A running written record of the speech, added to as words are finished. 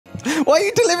Why are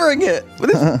you delivering it?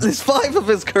 There's 5 of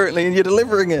us currently, and you're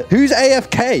delivering it. Who's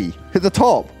AFK at the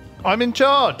top? I'm in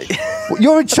charge.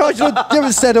 You're in charge. You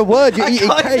haven't said a word. You're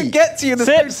eating I can't even cake. get to you.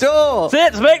 There's no door.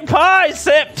 Sips, make pies,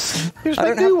 Sips. Who's I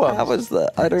don't making new have ones? powers there.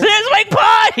 I don't. Sips, make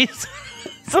pies.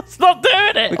 Stop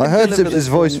doing it. I heard deliver Sips'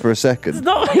 voice for a second.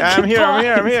 Stop Yeah, I'm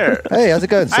making here. pies. Hey, how's it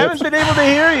going, I haven't Sips? been able to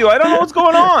hear you. I don't know what's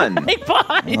going on. Make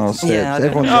pies. Oh, Sips. Yeah, I don't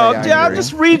Everyone's Oh, very yeah, I'll angry.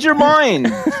 just read your mind.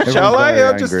 Shall I?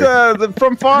 very I'll just angry.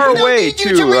 from far away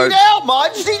too. our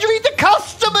mind. You need to read the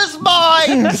customer's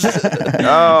mind.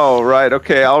 Oh, right.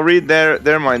 Okay, I'll read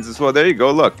their minds as well. There you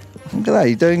go. Look. Look at that.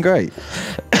 You're doing great.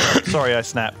 Sorry, I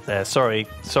snapped there. Sorry.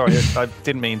 I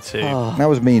didn't mean to. That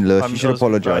was mean, Lewis. I'm You should just-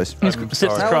 apologise. right, Sips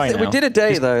sorry. is crying We now. did a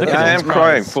day though. Look at I him. am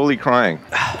crying, fully crying.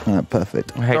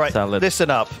 Perfect. I hate All right, salad. listen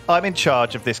up. I'm in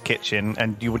charge of this kitchen,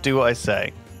 and you will do what I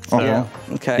say. Oh, Yeah.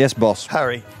 Okay. Yes, boss.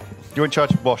 Harry, you're in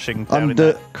charge of washing down in the-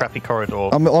 that crappy corridor.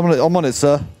 I'm on it,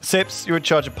 sir. Sips, you're in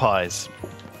charge of pies.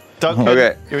 Duncan,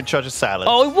 Okay. you're in charge of salad.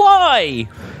 Oh, why?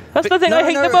 That's the thing I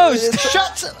hate the most.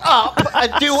 Shut up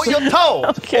and do what you're told,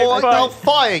 Okay, or fine. they'll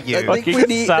fire you. I think we Fucking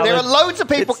need. salad. There are loads of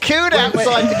people queued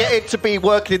outside to get in to be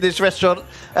working in this restaurant,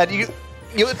 and you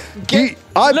get.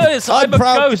 Lewis, I'm a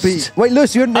proud ghost. to be. Wait,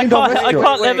 Lewis, you're I named on can't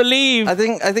restaurant. ever leave. I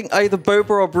think either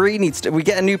Boba or Bree needs to. We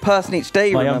get a new person each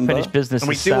day. My remember? unfinished business And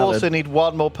we is do salad. also need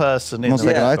one more person in One the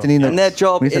second, I have to restaurant. need And their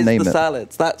job we need to is name the it.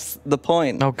 salads. That's the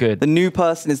point. Oh, good. The new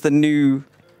person is the new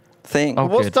thing. Oh,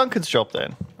 What's good. Duncan's job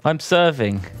then? I'm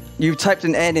serving. You typed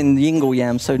an N in the Jingle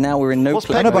Yam, so now we're in no What's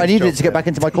place. I know, but I needed job it to get back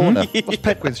into my corner. What's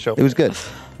Pedguin's job? It was good.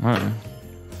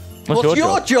 What's What's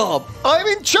your job? I'm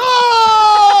in charge!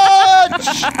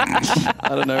 I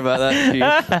don't know about that.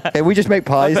 Hugh. Hey, we just make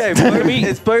pies. Okay,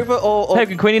 it's Boba or Hey,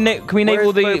 can we enable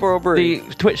Where's Boba or Bree?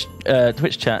 the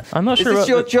Twitch chat? I'm not is sure. this about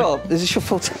your the- job? Is this your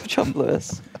full-time job,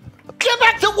 Lewis? Get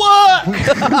back to work!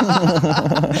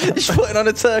 He's putting on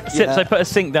a turkey. Sips, I put a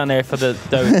sink down there for the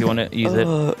dough if you want to use it.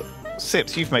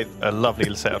 Sips, you've made a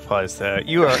lovely set of pies there.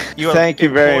 You are Thank you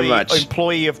very much.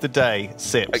 Employee of the day,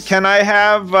 Sips. Can I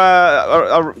have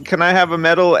a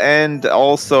medal and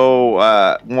also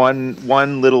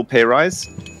one little pay rise?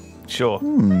 Sure.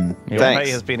 Thanks. Your pay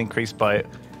has been increased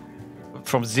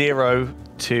from 0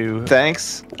 to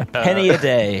Thanks. A penny a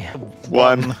day.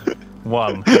 One.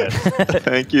 1. Yes.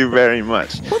 Thank you very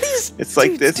much. What is It's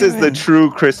like this is the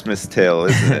true Christmas tale,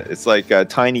 isn't it? It's like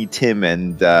Tiny Tim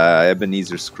and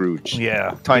Ebenezer Scrooge.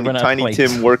 Yeah. Tiny run out of Tiny plates.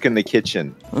 Tim work in the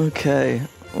kitchen. Okay.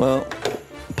 Well,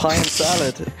 pie and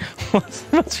salad.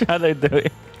 What's Shadow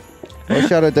doing? Oh,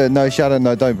 Shadow,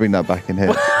 no, don't bring that back in here.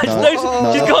 No, She's that's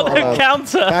got not no allowed.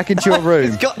 counter. Back into your room.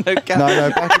 He's got no cat. No,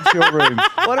 back into your room.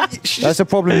 Why don't you? That's a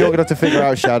problem you're going to have to figure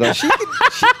out, Shadow. She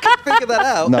can figure that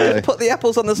out. No. Put the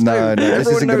apples on the stove. No, this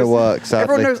Everyone isn't gonna knows- work, sadly.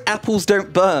 Everyone knows apples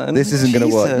don't burn. This isn't going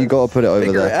to work. Jesus. You got to put it over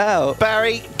Figure it there. out.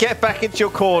 Barry, get back into your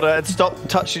corner and stop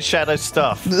touching Shadow's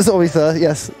stuff. Sorry, sir.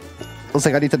 Yes. I was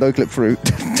like, I need to no-clip fruit.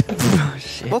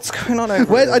 What's going on over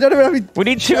Where? there? I don't know. We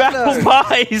need 2 Shadow. apple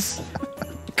pies.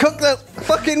 Cook that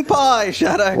fucking pie,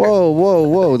 Shadow.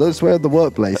 Whoa! Don't swear at the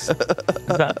workplace. Is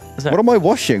that What am I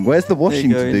washing? Where's the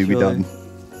washing There to you do? Be go, done.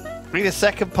 Need a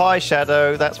second pie,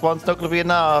 Shadow. That's one's not going to be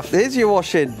enough. There's your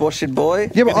washing boy. Yeah,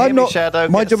 Can but you hear I'm me, not. Shadow.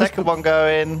 My Get the job is second one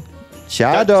going. Don't just give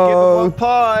them Shadow. one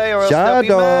pie, or else Shadow. they'll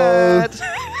be mad.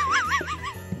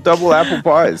 Double apple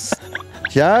pies.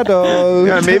 Shadow.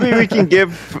 Yeah, maybe we can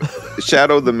give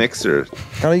Shadow the mixer.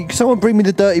 Can someone bring me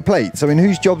the dirty plates? I mean,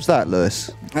 whose job's that,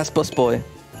 Lewis? That's busboy.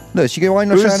 Lewis, you go. I'm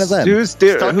not shouting at them. Who's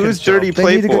Duncan's dirty job.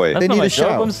 They need a good- playboy? They That's not need my a job.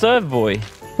 shout. I'm serve boy.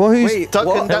 Well, who's? Wait,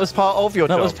 Duncan, what? that was- was part of your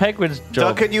That job. was Pegwin's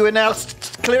job. Duncan, you are now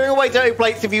clearing away dirty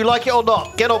plates if you like it or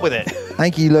not. Get on with it.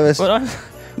 Thank you, Lewis. What?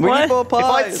 We need more If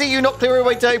I pies. see you not clearing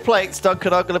away dirty plates,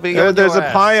 Duncan, I'm going to be on There's your a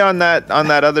ass. pie on that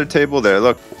other table there.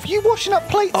 Look. Are you washing up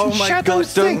plates Oh in my god, Shadow's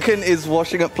sink? Duncan is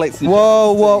washing up plates. in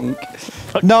Whoa, Shadow's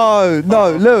sink. No,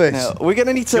 Lewis. Now, we're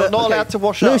gonna need to. You're not okay, allowed to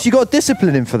wash Lewis, up. you got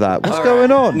discipline in for that. What's all going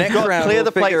right. on? Next You've got to round, clear we'll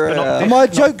the plates, figure but it not out. Am I a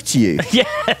joke to you?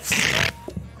 Yes.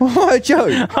 Am I a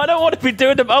joke? I don't want to be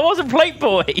doing them. I wasn't plate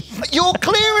boy. You're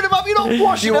clearing them up. You're not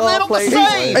washing You them. They're are not the plates.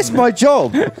 same. It's my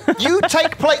job. You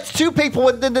take plates to people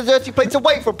and then the dirty plates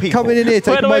away from people. Coming in here, Where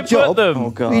taking do my I job. put them? Oh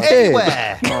god. You did.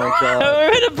 Anywhere. Oh god.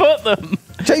 Where to put them?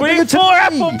 Take We them need to 4 me.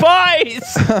 apple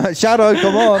pies. Shadow,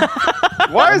 come on.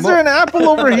 Why is there an apple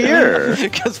over here?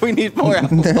 Because we need more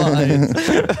apple pies.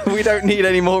 We don't need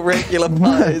any more regular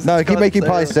pies. No, keep God making save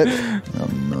pie us. steps. Oh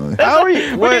no. How are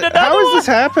you? We need another How is one. this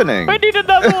happening? I need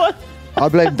another one. I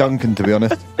blame Duncan, to be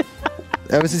honest.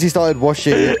 Ever since he started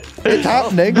washing, it's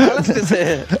happening. Alistair's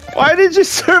here. Why did you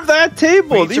serve that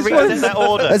table? We need to These reset ones. that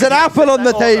order. There's an apple on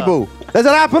the That order. table. There's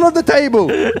an apple on the table.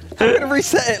 I'm gonna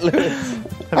reset it, Lewis.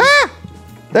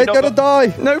 They're gonna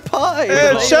die. No pie.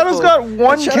 Yeah, Shadow's got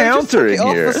one Shadow just counter took it in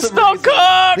off here. for some It's not reason.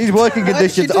 cooked! These working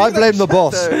conditions. I blame the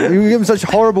boss. You give him such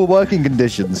horrible working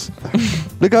conditions.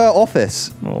 Look at her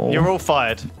office. You're all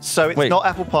fired. So it's Wait. not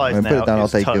apple pies Yeah, now. put it down, I'll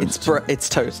it's take it. toast. It's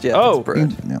toast, yeah. Oh. It's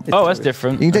bread. Yeah. It's Oh, that's toast.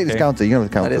 different. You can take this Okay. counter. You can have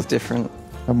the That counter. is different.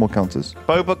 Have more counters.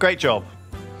 Boba, great job.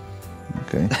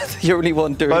 Okay. You're only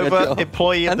one doing a Boba, job.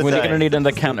 employee of the We're day. going to need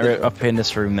another counter up in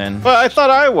this room then. Well, I thought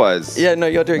I was. Yeah, no,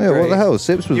 you're doing Yeah, great. what the hell?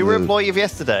 Sips was You were the- employee of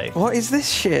yesterday. What is this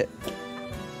shit?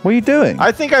 What are you doing?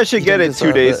 I think I should You get don't it 2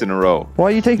 deserve days it. in a row. Why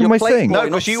are you taking You're my playing thing? Boy, No, not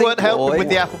because you weren't Sink helping Boy. with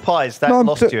the apple pies. That No,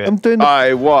 lost you. I'm doing the...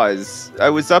 I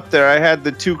was up there. I had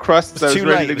the 2 crusts. I was Too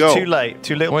ready late. to It go. was too late.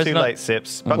 Too little, Where's too not- late,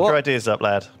 Sips. Bunk What? your ideas up,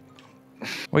 lad.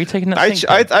 Where are you taking that I,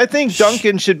 sink I, to? I think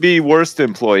Duncan should be worst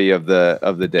employee of the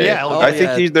day. Yeah, oh, I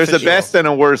yeah, think there's for a sure. best and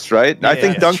a worst, right? I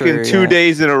think yeah. Duncan True, 2 yeah.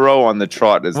 days in a row on the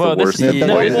trot is Well, the this worst is- Yeah,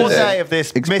 employee One Wait, more of the day. day of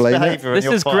this Explain it. misbehavior. This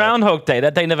and is you're fired. Groundhog Day.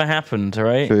 That day never happened, all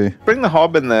right? True. Bring the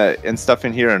hob and stuff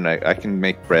in here, and I can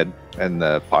make bread and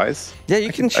pies. Yeah,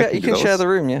 you can share. can You do can share those. the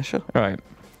room. Yeah, sure. All right.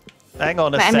 Hang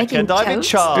on a But I'm making second. I'm in toast?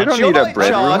 charge. You don't You're need a not in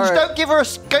bread room. charge. Alright. Don't give her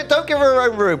don't give her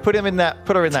her own room. Put her in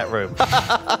that room.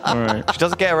 All right. She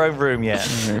doesn't get her own room yet.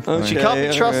 She can't be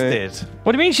Okay, trusted.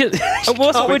 What do you mean? What's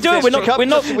what we're doing? We're not. We're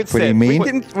not. What do you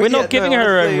mean? We're not giving her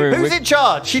her own room. Who's in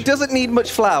charge? She doesn't need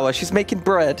much flour. She's making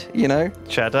bread. You know.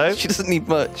 Shadow. She doesn't need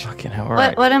much. Fucking hell. All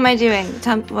right. What am I doing?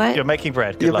 What? You're making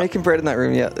bread. Good You're luck. making bread in that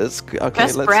room. Yeah, that's okay.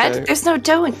 Just let's bread? go. There's no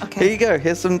dough. Here Okay. you go.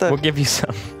 Here's some dough. We'll give you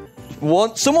some.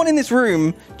 Someone in this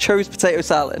room chose potato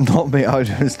salad. Not me. I was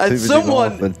too And busy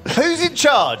someone- laughing. Who's in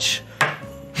charge?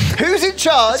 Who's in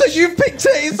charge? So you picked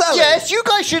potato salad? Yes, you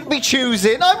guys shouldn't be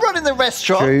choosing. I'm running the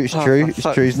restaurant. True, it's true, for it's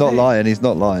fuck's true. He's not sake. lying. He's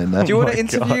not lying. There. Do you want my to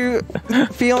interview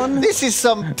Fionn? This is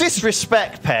some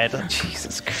disrespect, Ped.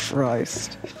 Jesus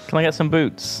Christ. Can I get some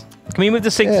boots? Can we move the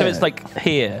sink so Yeah. it's like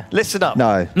here? Listen up.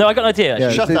 No. No, I got an idea.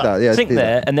 Yeah, Shut do up. that. Yeah, Sink do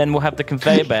there, that. and then we'll have the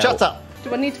conveyor belt. Shut up.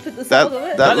 Do I need to put the salad on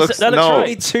it? That looks- looks that looks no. right.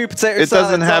 Need 2 potato It salads.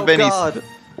 doesn't have oh, any- God.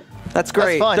 That's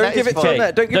great. fine, Don't that give is it to fine.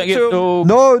 him. Don't give it to him. Oh,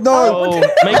 No, no. oh, make it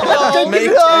Don't Make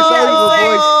give it it over,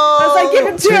 As I give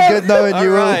it It's to been him. good knowing All you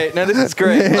all. right. No, this is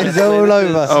great. It's Honestly, all this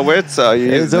over. is- Oh, where's you It's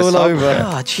using this all hob? over.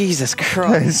 Oh, Jesus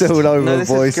Christ. It's all over, no, this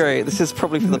boys. is great. This is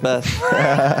probably for the best.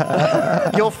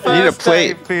 Your You need a first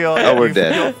plate. day, Fionn, Oh, we're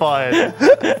dead. You're fired.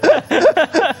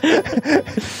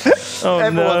 Oh,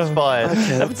 Everyone's no. fired.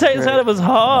 The potato salad was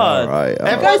hard. All right. You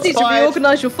Everyone's guys need to fired.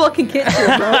 reorganise your fucking kitchen.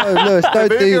 No, Lewis, don't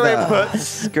Move do your that. inputs.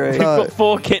 This is great. No. We've got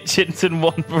 4 kitchens in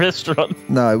one restaurant.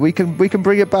 No, we can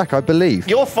bring it back. I believe.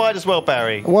 You're fired as well,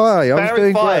 Barry. Why? I was Barry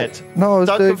doing fired. great. No, I was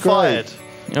Duncan doing great. fired.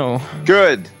 Oh.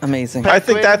 Good. Amazing. I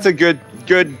think that's a good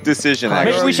decision.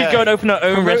 Maybe actually. we should go and open our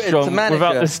own Promoted to restaurant manager.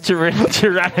 without this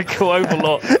tyrannical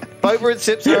overlord. Boba and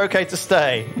Sips are okay to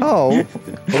stay. Oh,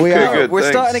 are we Okay, out? good. We're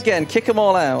thanks. starting again. Kick them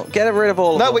all out. Get rid of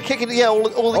all of No, them. we're kicking, yeah, all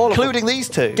All of including these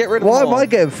two. Get rid of Why them am all. I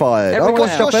getting fired? Everyone I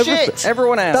want to out. stop Your everything. shit.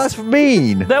 Everyone out. That's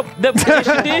mean.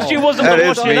 The issue wasn't That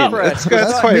the is washing mean. up.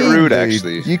 That's quite mean, rude, dude.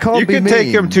 actually. You can't You be can take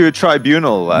mean. him to a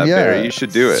tribunal, Yeah. Barry. You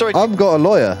should do it. Sorry, I've got a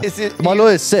lawyer. Is it- My you-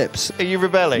 lawyer's Sips. are you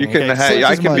rebelling? You can. against Hey, Sips? I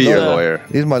Sips is can my be your lawyer. lawyer.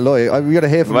 He's my lawyer. We got to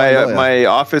hear from my lawyer. My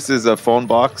office is a phone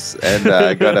box, and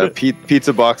I got a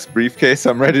pizza box briefcase.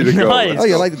 I'm ready to go. Nice. Oh,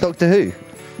 you like the Doctor Who?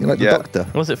 You like the Yeah. Doctor?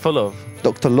 What's it full of?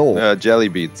 Dr. Law. Jelly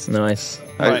beans. Nice.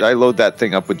 Right. I load that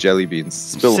thing up with jelly beans.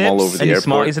 Spill them all Sips? over the Any airport.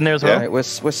 Smarties in there as well? All right,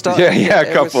 we're starting. Yeah, yeah, a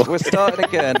again. couple. We're starting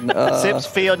again. Sips,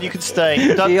 Fionn, you can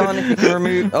stay. Dion, if you can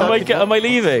remove. Am I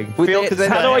leaving? Feel- 'cause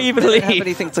How do I even they don't have leave?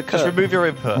 anything to cut. Just remove your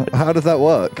input. How does that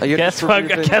work? Are you Guess just I'm-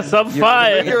 removing- guess I'm you're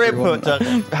fired. Your removing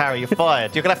input, Harry, you're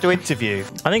fired. You're going to have to interview.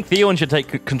 I think Theon should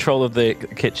take control of the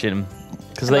kitchen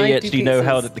because And I they do actually know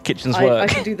how pizzas. the kitchens I work.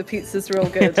 can do the pizzas real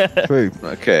good. True.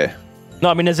 Okay. No,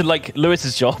 I mean, as in like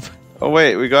Lewis's job. Oh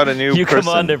wait, we got a new You person.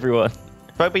 command everyone.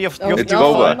 Boba, you're It's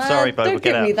no, Boba. man, Sorry, Boba, Don't get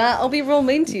give out. me that. I'll be real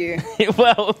mean to you.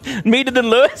 Well, meaner than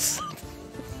Lewis.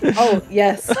 Oh,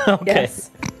 yes. Okay. Yes.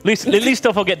 At least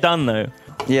stuff will get done though.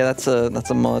 Yeah, that's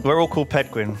a mod. We're all called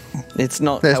Pedguin. It's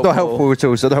not. It's not helpful at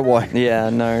all, so don't worry. Yeah,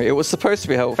 no. It was supposed to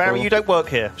be helpful. Barry, you don't work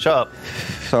here. Shut up.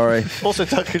 Sorry. Also,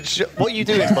 Duncan, what are you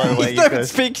doing, by the way? You You don't guys?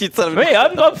 speak. You tell him. Hey,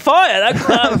 I'm fired.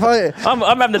 I'm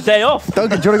having a day off.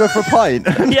 Duncan, do you want to go for a pint?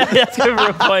 Yeah, let's go for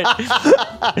a pint.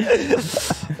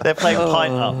 They're playing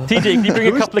pint up. TJ, can you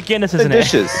bring a couple of Guinnesses The in here?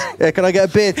 dishes. Yeah, can I get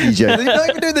a beer, TJ? You're not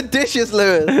even doing the dishes,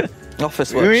 Lewis.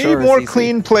 Office work. We sure need is more easy.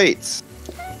 clean plates.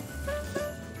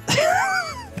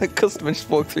 The customer just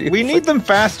walked through. We need them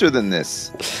faster than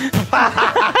this.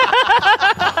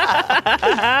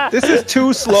 This is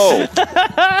too slow.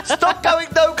 Stop going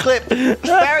no clip.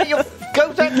 Barry,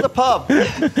 go back to the pub.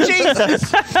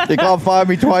 Jesus. You can't fire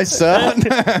me twice, sir.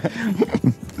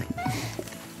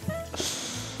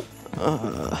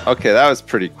 Okay, that was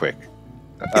pretty quick.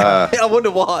 I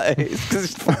wonder why. It's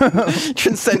 'cause it's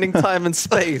transcending time and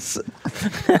space.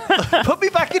 Put me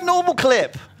back in normal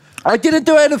clip. I didn't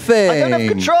do anything. I don't have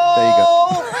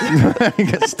control. There you go. You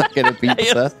get stuck in a You're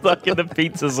pizza. stuck in the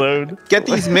pizza zone. Get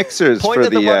these mixers Point for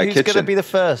at the the one who's going to kitchen. be the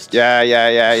first. Yeah.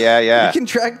 You can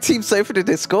drag Team Sofa to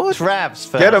Discord. Ravs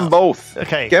first. Get them both.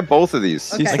 Okay. Get both of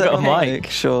these. Okay. I got a mic.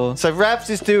 Sure. So Ravs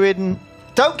is doing...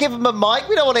 Don't give him a mic.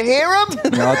 We don't want to hear him.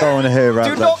 No, I don't want to hear raps,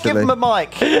 Do not actually. give him a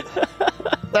mic.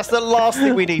 That's the last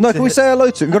thing we need No, to can we say hello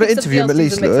to him? We've got to Somebody interview him else at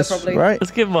needs least, a mixer, Lewis. probably. Right?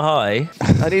 Let's give him a hi.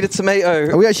 I need a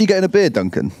tomato. Are we actually getting a beer,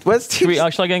 Duncan? Where's Should,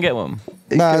 Team, shall I go and get one?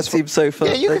 Nah, it's Team Sofa?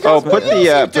 Yeah, you can Oh, go. put What else are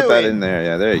you put that doing? in there.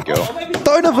 Yeah, there you go.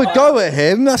 Don't have a go at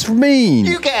him. That's mean.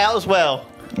 You get out as well.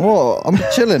 What? I'm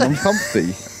chilling. I'm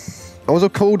comfy. I was all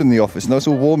cold in the office. Now it's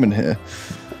all warm in here.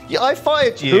 Yeah, I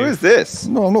fired you. Who is this?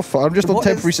 No, I'm not fine. I'm just on What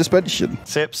temporary suspension.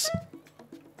 Sips?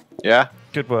 Yeah.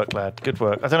 Good work, lad. Good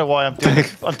work. I don't know why I'm doing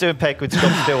Pegwood's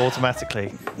job still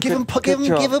automatically. Give him good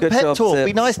pep job, talk. Sips.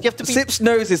 Be nice. You have to be. Sips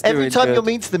knows is Every doing time good. you're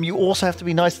mean to them, you also have to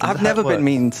be nice to them. I've never been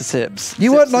mean to Sips.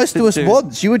 You Sips weren't has nice to been us doing-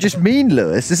 once. You were just mean,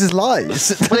 Lewis. This is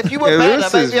lies. Well, if you were Yeah, better,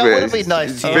 Lewis is maybe I would have very- been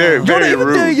nice it's to you. very, You're not very even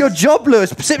rude. doing your job, Lewis.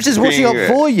 Sips is washing up Being,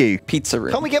 for you. Pizza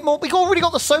room. Can't we get more? We've already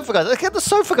got the sofa guys. Let's get the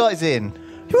sofa guys in.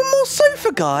 You want more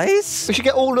sofa, guys? We should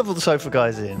get all of the sofa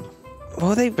guys in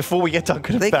Well, they before we get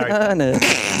Duncan and they can Barry. earn it.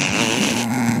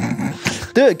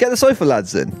 Do it. Get the sofa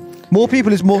lads in. More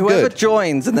people is more Whoever good.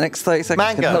 joins in the next 30 seconds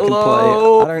Mango. can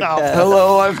Hello. play. I don't Oh, care.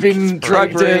 Hello, I've been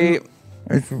dragged Free. in.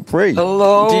 It's free.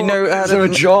 Hello. Do you know how Is there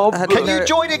to- a job? how to- Can you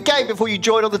join a game before you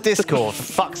join on the Discord? For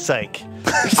fuck's sake.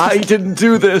 I didn't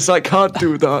do this. I can't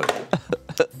do that.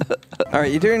 All right,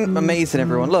 you're doing amazing,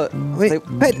 everyone. Look, Wait,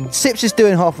 Sips is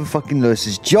doing half of fucking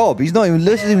Lewis's job. He's not even.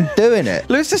 Lewis isn't even doing it.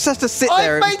 Lewis just has to sit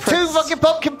there. I've and made press- 2 fucking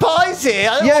pumpkin pies here.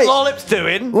 I don't Yeah. know what Lollip's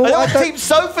doing. Well, I know I what don't- Team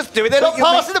Sofa's doing. They're not you're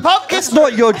passing the pumpkins. It's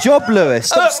not your job, Lewis.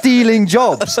 Stop stealing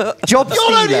jobs. Job You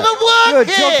stealer. don't even You're work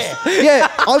a job- here. Yeah,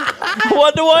 I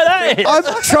wonder why that is.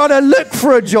 I'm trying to look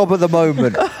for a job at the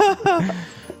moment.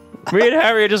 Me and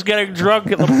Harry are just getting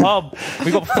drunk at the pub.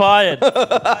 We got fired.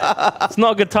 It's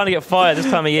not a good time to get fired this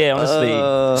time of year, honestly.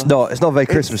 It's not. It's not very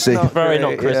Christmassy. not Very great, not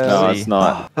yeah. Christmassy. No, it's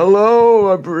not.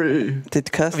 Hello, Aubrey.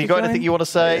 Did Kirsty Have you got join? anything you want to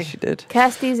say? Yeah, she did.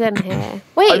 Kirsty's in here.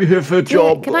 Wait. I'm here for a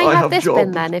job. Can I I have have this job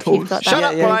bin then if you've got that? Shut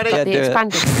up, Yeah, Bridie. yeah, Got the do it.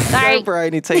 expanded. Go, Sorry.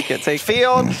 Bryony, take it.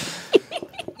 Fion,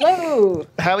 Whoa.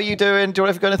 how are you doing? Do you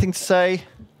have got anything to say?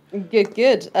 Good,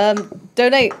 good.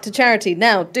 Donate to charity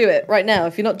now. Do it right now.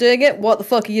 If you're not doing it, what the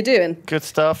fuck are you doing? Good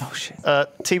stuff. Oh, shit.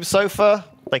 Team Sofa,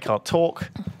 they can't talk.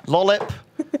 Lollip,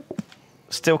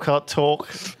 still can't talk.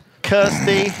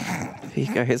 Kirsty, Here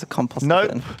you go. Here's a compost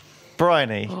nope. bin.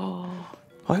 Bryony,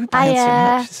 Why are we buying so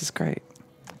Hiya. much? This is great.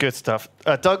 good stuff.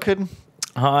 Duncan,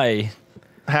 Hi.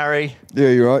 Harry, Yeah,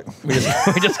 you're right. We're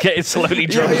just getting slowly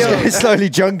drunk. It's slowly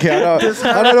junky. I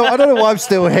don't know why I'm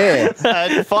still here.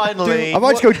 and finally, I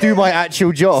might just go do my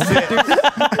actual job.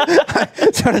 I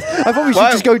probably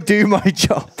should just go do my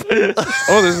job.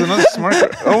 Oh, there's another smart.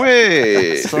 Oh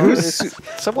wait. Who's?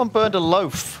 someone burned a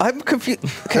loaf. I'm confused.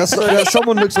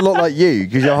 Someone looks a lot like you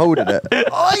because you're holding it.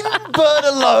 I didn't burn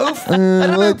a loaf. I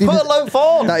well, didn't even put a loaf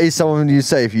on. That is someone you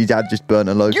say if you had just burnt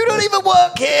a loaf. You don't even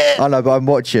work here. I know, but I'm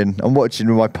watching. I'm watching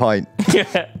with my pint.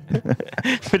 Yeah.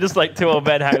 We're just like 2 old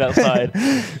men hanging outside.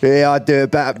 Yeah, I do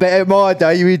it better. Better in my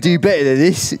day, you would do better than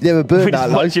this. Never We're burned that just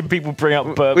loaf. watching people bring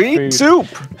up burnt We food. need soup.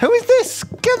 Who is this?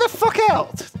 Get the fuck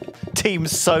out. Team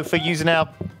Sofa using our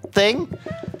thing.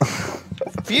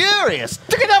 Furious.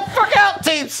 Get the fuck out,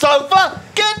 Team Sofa.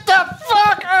 Get the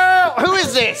fuck out. Who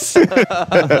is this?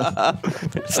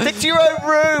 Stick to your own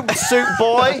room, suit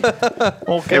boy.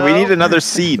 Or Yeah, we girl. need another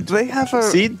seed. They have a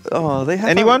Seed? Oh, they have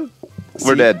Anyone?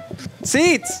 We're dead.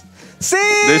 Seeds.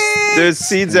 Seeds. There's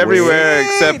seeds everywhere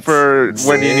except for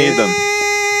when you need them.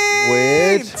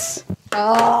 Weird.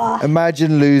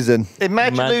 Imagine losing.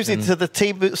 Imagine losing to the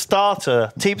team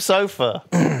starter, Team Sofa.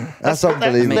 That's That's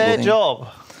unbelievable. their job.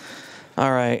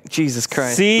 All right, Jesus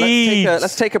Christ. Seeds.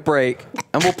 Let's take a break,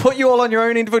 and we'll put you all on your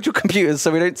own individual computers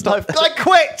so we don't stop. I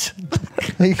quit.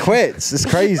 He quits. It's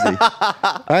crazy.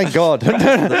 Thank God.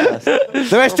 The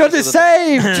restaurant is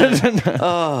saved.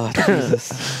 Oh,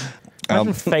 Jesus.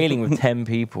 Imagine failing with 10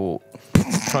 people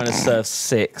trying to serve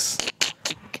 6.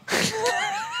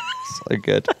 So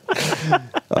good.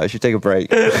 I should take a break.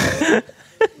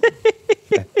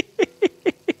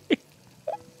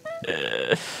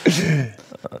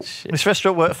 This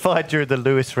restaurant worked fine during the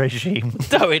Lewis regime.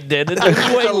 No, it didn't. It was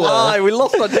way worse. We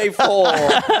lost on day 4.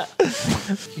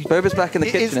 Boba's back in the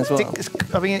It kitchen is- as well.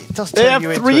 I mean, it does They turn have you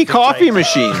into 3 a coffee dictator.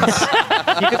 machines.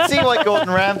 You can see why Gordon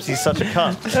Ramsay's such a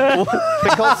cunt.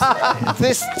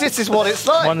 Because this is what it's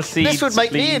like. One seed, This would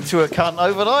make me please. into a cunt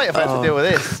overnight if I had to deal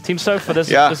with this. Team Sofa, there's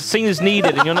Yeah. seeds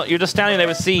needed, and you're just standing there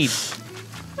with seeds.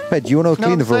 Hey, do you want to Know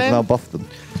clean the what I'm floors and saying? I'll buff them?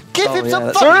 Give him yeah, some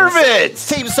that's- fucking Serve it!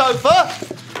 seeds, Team Sofa!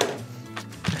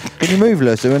 Can you move,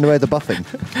 Lewis? We're in the way of the buffing.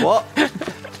 What?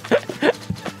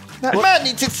 That man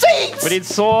needs his seeds! We need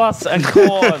sauce and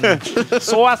corn.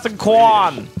 Sauce and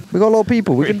corn. We got a lot of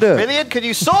people. We can do it. Million, can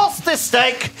you sauce this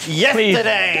steak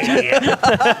yesterday?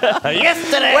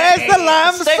 Yesterday! Where's the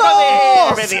lamb Steak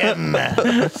sauce? over here,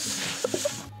 Million.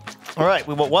 All right,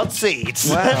 we want 1 seed.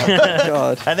 Wow.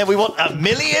 God. And then we want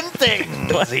 1,000,000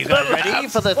 things. Are you guys ready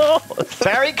for the...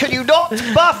 Barry, can you not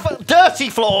buff dirty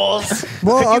floors?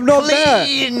 Well, Can you I'm not there.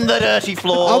 clean the dirty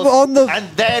floors I'm on the- and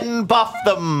then buff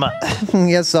them?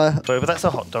 Yes, sir. But that's a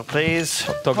hot dog, please.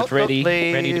 Hot dog is ready,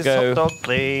 please. ready to go. Hot dog,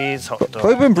 please. Hot dog,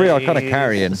 Boba and Brie are kind of please.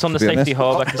 carrying. It's on the to be safety honest.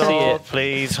 hob. I Hot can see dog, it.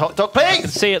 please. Hot dog, I can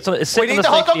please. see it. It's We sitting on need the the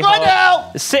hot safety dog right hob.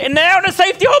 now. It's sitting there on the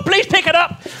safety hob. Please pick it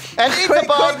up. And eat the Quick,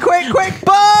 bun. quick,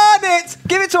 burn it!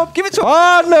 Give it to him, give it to him!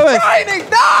 On, Lewis! Grinding!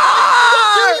 No!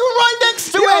 You were right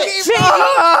next to it. See,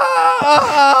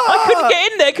 I couldn't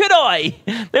get in there, could I?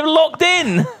 They were locked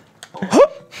in.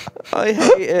 I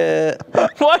hate it.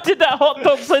 Why did that hot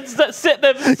dog sit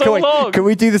there for so long? Can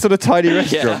we do this on a tiny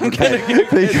restaurant?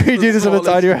 Please, can we do this on a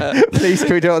tiny restaurant? Please,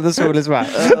 can we do it on the smallest map?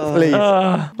 Please.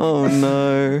 Oh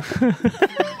no.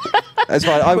 That's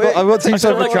fine. I've got Team I feel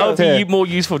Sofa like that would trapped be here. more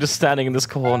useful just standing in this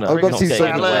corner. I've got not two getting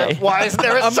in the salad. way. Why isn't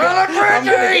there a salad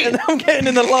ready? I'm getting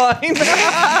in the line.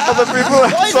 The people Why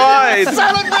isn't there outside. a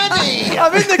salad ready?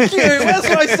 I'm in the queue. Where's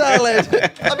my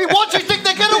salad? I mean, what do you think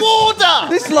they're going to order?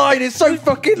 This line is so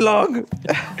fucking long.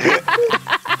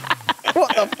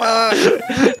 What the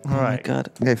fuck? All right. God.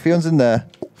 Okay, Fion's in there.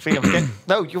 Fion,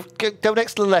 go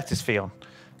next to the lettuce, Fion.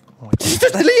 Just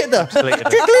deleted them. Deleted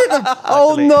it. Delete them.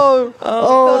 Oh no.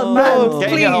 Oh no.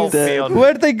 Get in your hole, Please. Fion.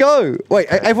 Where did they go? Wait,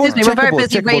 everyone's Excuse me, we're very checkerboard,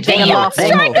 busy checkerboard. raging and laughing.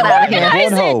 Get out of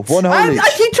here. One hole. One hole I each.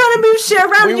 keep trying to move shit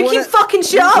around We and you wanna- keep fucking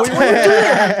shit up. What are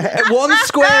you doing? One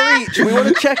square each. We want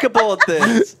to checkerboard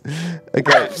this.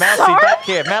 Okay. Mousy, back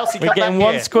here. Mousy, We're come getting back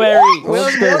one here. square each. We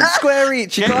want one square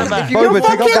each. You Get can't. them If you back. go Boba, pick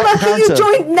up Fucking that lucky you counter.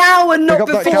 joined now and not Pick up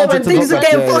that before counter when to things the are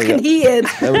back. getting Yeah, fucking heated.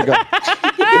 There we go.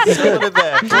 This is good in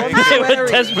there. They were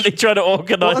desperately trying to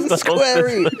organise one the whole square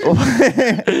thing.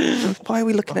 each. Why are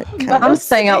we looking at I'm cameras?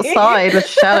 staying outside with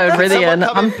Shadowed Ridian. Someone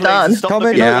come I'm in, please, done. and stop Come in,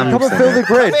 looking at come and fill the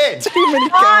grid. Come in. Too many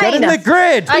Get cameras. in the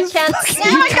grid. I can't see.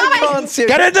 You can't see it.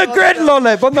 Get in the grid,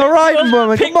 Lollip, on the right,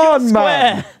 woman. Pick Come your on,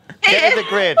 man. square. Get in the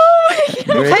grid.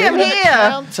 Hey, I'm here.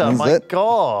 Counter, Is my it?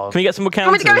 God. Can we get some more You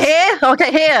want me counters? to go here?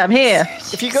 Okay, here. I'm here.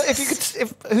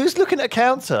 Who's looking at a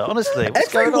counter? Honestly,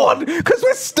 what's going Everyone, on? because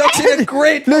we're stuck in a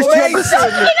grid. Look, you Wait,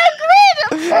 understand?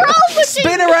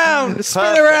 spin around, spin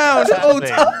Perfect. around.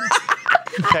 What's Oh, happening?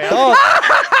 Okay,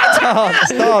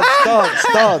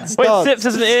 Start. Wait, Sips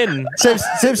isn't in.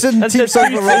 Simpson, And Team Sips- Sofa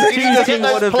Sips- ready. you need to get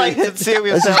those plates and seal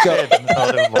yourself go. in.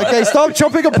 Oh, never mind. Okay, stop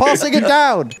chopping and passing it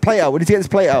down. Plate out. We need to get this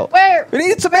plate out. Where? we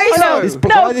need a tomato.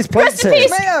 Why this plate's here?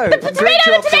 Tomato. Great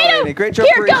job, Bryony. Great job,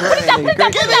 Bryony.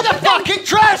 Great Give me the fucking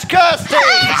trash, Kirsty!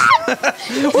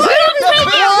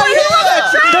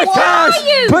 The cash!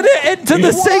 Put it into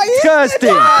the sink, Kirsty!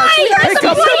 Pick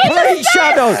up the plate,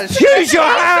 Shadow! Use your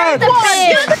hand!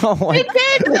 Oh my.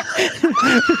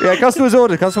 Yeah, customers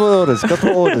orders. We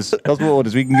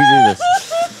can do this.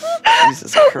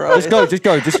 Jesus Christ. Let's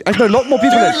go. No, lock more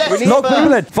people in. lettuce Lock first.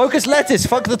 people in. Focus lettuce.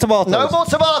 Fuck the tomatoes. No more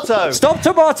tomato! Stop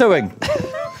tomatoing.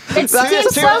 It's That's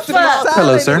Team too much Sofa.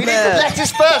 Hello, Salad sir. in We need the there.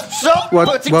 lettuce first! Stop What-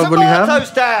 putting what will you have?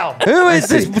 tomatoes down! Who is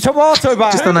this tomato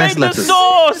man? Just a nice Make the lettuce.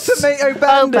 sauce. Tomato Oh,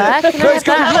 bandit. back. No, it's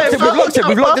good. We've locked him.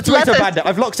 We've locked the tomato bandit.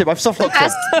 I've locked him. I've soft locked him.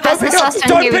 Pass the sauce down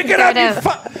Don't here. We pick can it up, throw you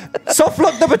it out. Soft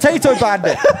lock the potato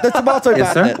bandit. The tomato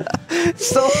Yes, sir. bandit.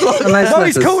 Stop. A nice No,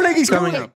 he's lettuce. cooling. He's Coming cooling. up.